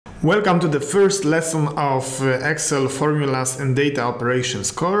Welcome to the first lesson of Excel formulas and data operations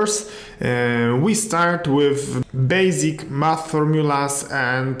course. We start with basic math formulas,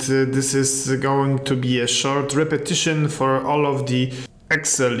 and this is going to be a short repetition for all of the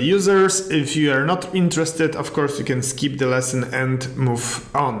Excel users. If you are not interested, of course you can skip the lesson and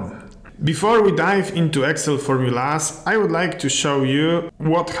move on. Before we dive into Excel formulas, I would like to show you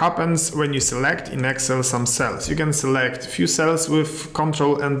what happens when you select in Excel some cells. You can select few cells with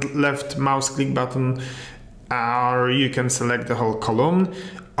Ctrl and left mouse click button, or you can select the whole column.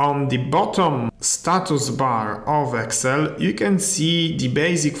 On the bottom status bar of Excel, you can see the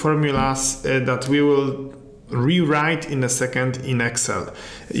basic formulas that we will rewrite in a second in Excel.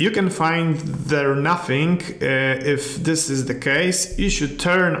 You can find there nothing. If this is the case, you should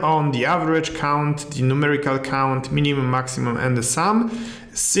turn on the average count, the numerical count, minimum, maximum, and the sum,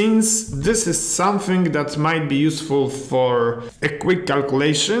 since this is something that might be useful for a quick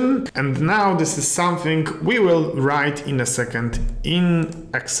calculation. And now this is something we will write in a second in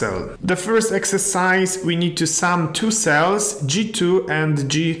Excel. The first exercise, we need to sum two cells, G2 and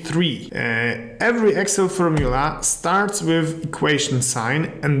G3. Every Excel formula starts with equation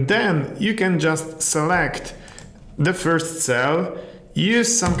sign, and then you can just select the first cell,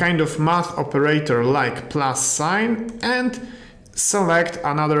 use some kind of math operator like plus sign, and select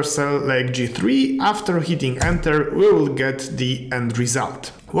another cell like G3. After hitting enter, we will get the end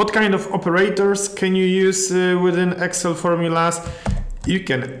result. What kind of operators can you use within Excel formulas? You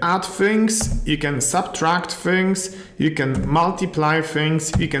can add things, you can subtract things, you can multiply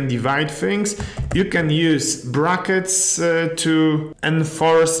things, you can divide things, you can use brackets to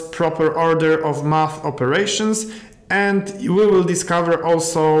enforce proper order of math operations, and we will discover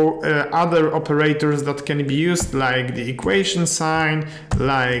also other operators that can be used, like the equation sign,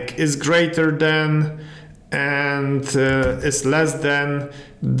 like is greater than, and is less than.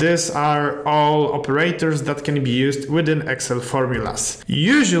 These are all operators that can be used within Excel formulas.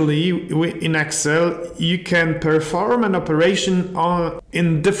 Usually in Excel you can perform an operation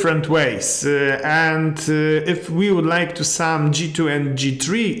in different ways, and if we would like to sum G2 and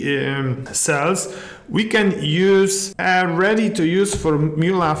G3 cells, we can use a ready-to-use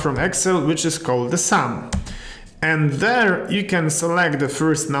formula from Excel, which is called the sum. And there you can select the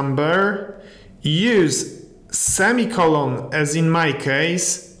first number, use semicolon as in my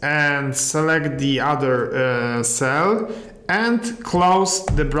case, and select the other cell, and close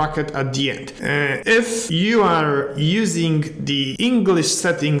the bracket at the end. If you are using the English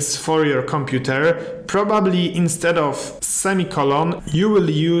settings for your computer, probably instead of semicolon, you will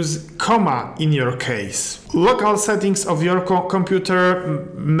use comma in your case. Local settings of your computer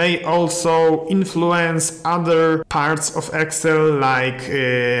may also influence other parts of Excel, like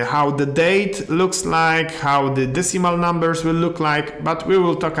how the date looks like, how the decimal numbers will look like, but we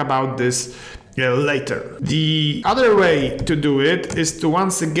will talk about this later. The other way to do it is to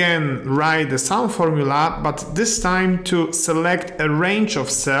once again write the sum formula, but this time to select a range of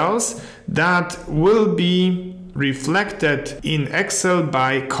cells that will be reflected in Excel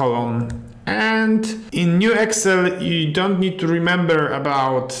by column. And in new Excel you don't need to remember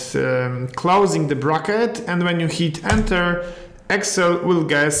about closing the bracket, and when you hit enter, Excel will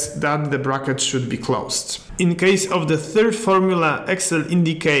guess that the bracket should be closed. In case of the third formula, Excel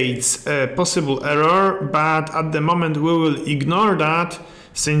indicates a possible error, but at the moment we will ignore that,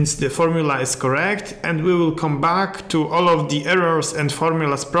 since the formula is correct, and we will come back to all of the errors and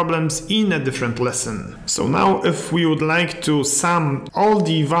formulas problems in a different lesson. So now if we would like to sum all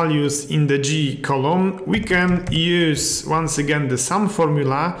the values in the G column, we can use once again the sum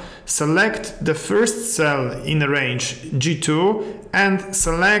formula, select the first cell in a range G2 and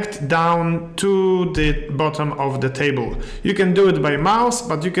select down to the bottom of the table. You can do it by mouse,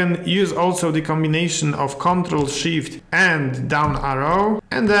 but you can use also the combination of Ctrl Shift and down arrow,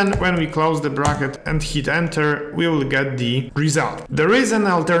 and then when we close the bracket and hit enter, we will get the result. There is an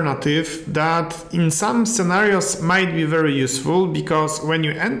alternative that in some scenarios might be very useful, because when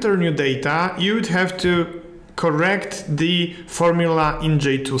you enter new data, you would have to correct the formula in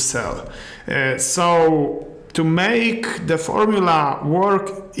J2 cell. So to make the formula work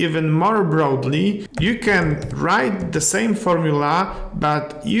even more broadly, you can write the same formula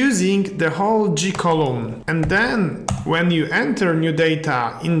but using the whole G column, and then when you enter new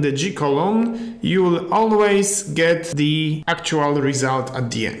data in the G column, you will always get the actual result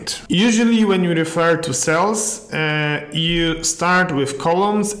at the end. Usually when you refer to cells, you start with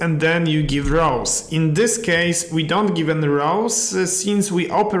columns and then you give rows. In this case we don't give any rows, since we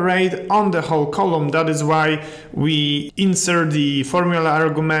operate on the whole column. That is why we insert the formula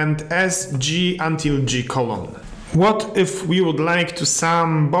argument as G until G column. What if we would like to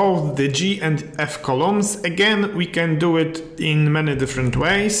sum both the G and F columns? Again, we can do it in many different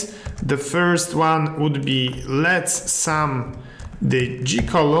ways. The first one would be, let's sum the G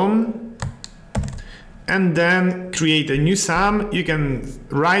column and then create a new sum. You can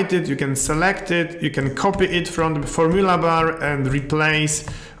write it, you can select it, you can copy it from the formula bar and replace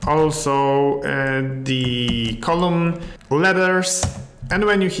also the column letters. And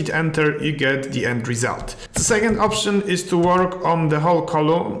when you hit enter, you get the end result. The second option is to work on the whole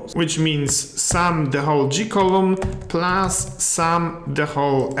column, which means sum the whole G column plus sum the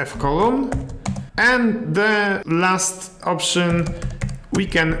whole F column. And the last option, we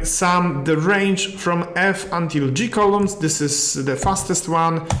can sum the range from F until G columns. This is the fastest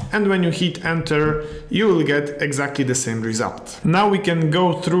one. And when you hit enter, you will get exactly the same result. Now we can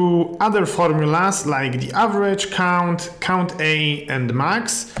go through other formulas like the average, count, count A, and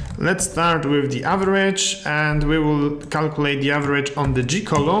max. Let's start with the average, and we will calculate the average on the G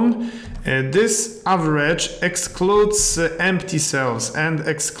column. This average excludes empty cells and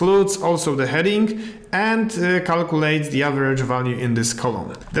excludes also the heading and calculates the average value in this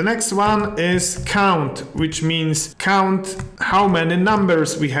column. The next one is count, which means count how many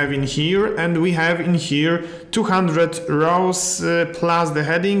numbers we have in here, and we have in here 200 rows plus the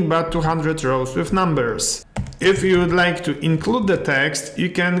heading, but 200 rows with numbers. If you would like to include the text, you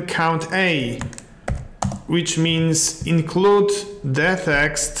can count A, which means include the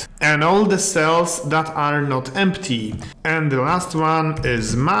text and all the cells that are not empty. And the last one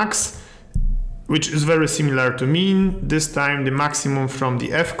is max, which is very similar to mean. This time the maximum from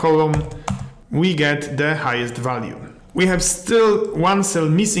the F column, we get the highest value. We have still one cell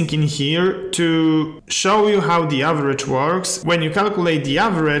missing in here to show you how the average works. When you calculate the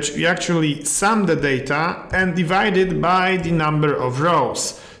average, you actually sum the data and divide it by the number of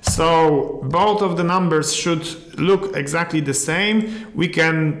rows. So both of the numbers should look exactly the same. We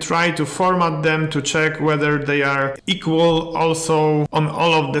can try to format them to check whether they are equal also on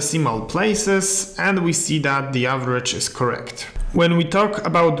all of decimal places, and we see that the average is correct. When we talk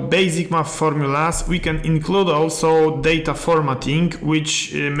about basic math formulas, we can include also data formatting,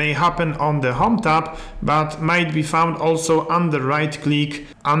 which may happen on the Home tab, but might be found also under right-click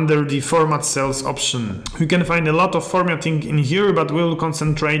under the Format Cells option. You can find a lot of formatting in here, but we'll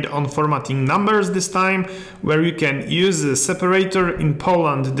concentrate on formatting numbers this time, where you can use a separator. In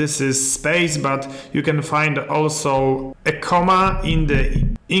Poland this is space, but you can find also a comma in the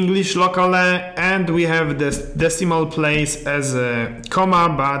English locale, and we have the decimal place as a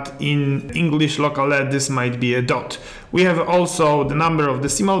comma, but in English locale this might be a dot. We have also the number of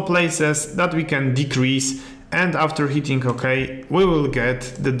decimal places that we can decrease, and after hitting OK, we will get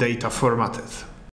the data formatted.